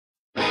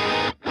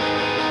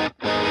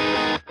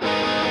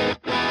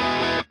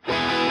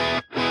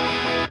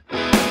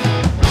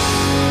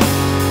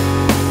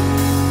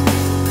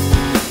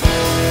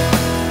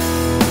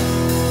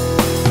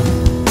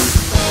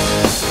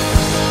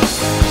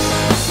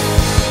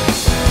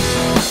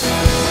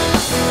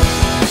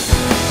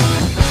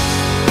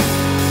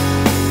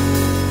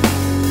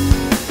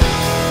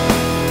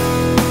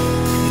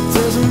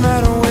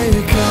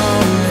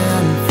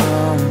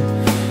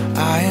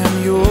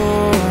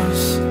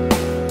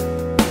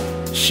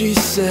she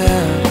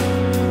sat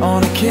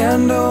on a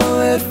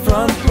candlelit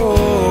front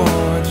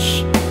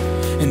porch,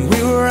 and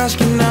we were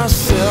asking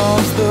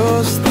ourselves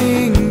those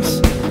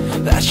things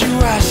that you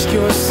ask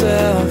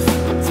yourself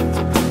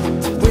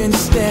when you're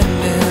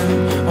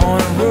standing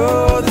on a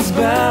road that's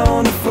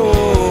bound to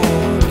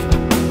fork.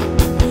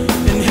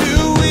 And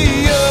who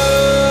we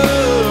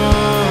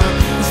are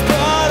has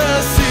brought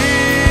us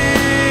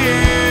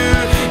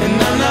here, and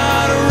I'm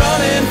not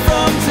running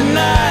from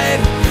tonight.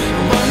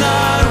 I'm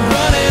not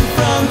running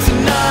from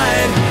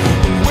tonight.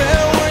 And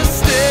where we're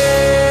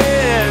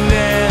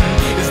standing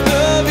is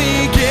the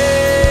beginning,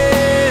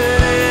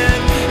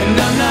 and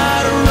I'm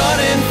not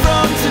running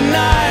from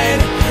tonight.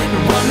 No,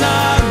 I'm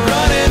not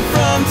running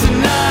from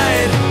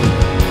tonight.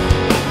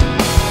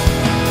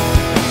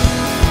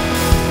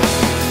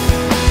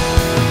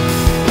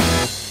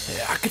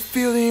 I could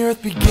feel the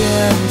earth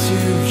begin to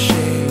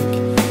shake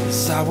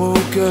as I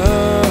woke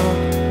up,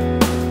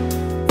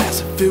 as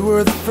if it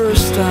were the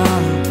first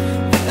time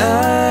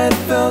that I'd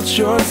felt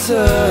your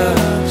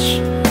touch.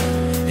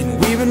 And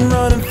we've been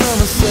running from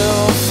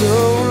ourselves so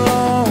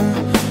long,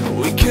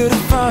 we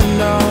couldn't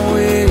find our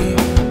way.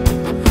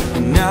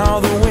 And now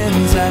the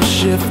winds have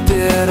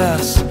shifted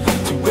us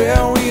to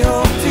where we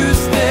hope to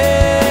stay.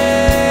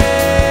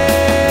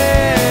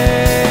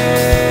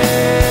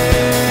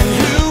 And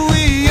who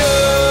we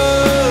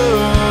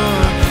are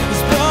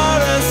has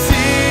brought us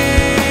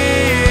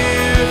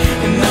here,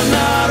 and I'm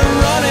not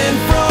running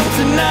from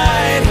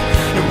tonight.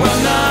 No,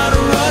 I'm not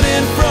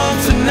running from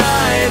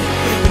tonight.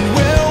 And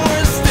where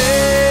we're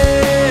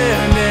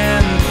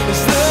standing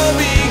is the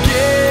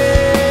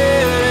beginning,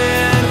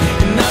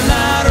 and I'm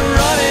not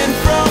running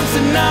from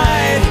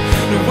tonight.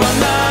 No, I'm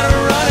not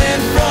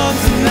running from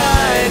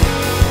tonight.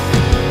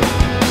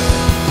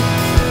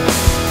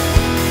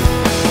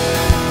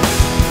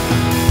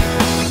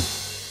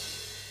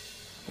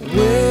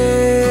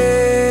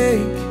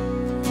 Wake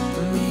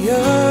me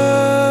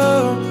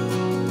up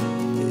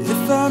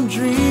if I'm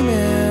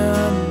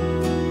dreaming,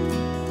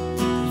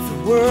 if the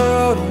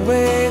world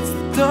awaits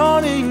the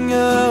dawning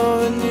of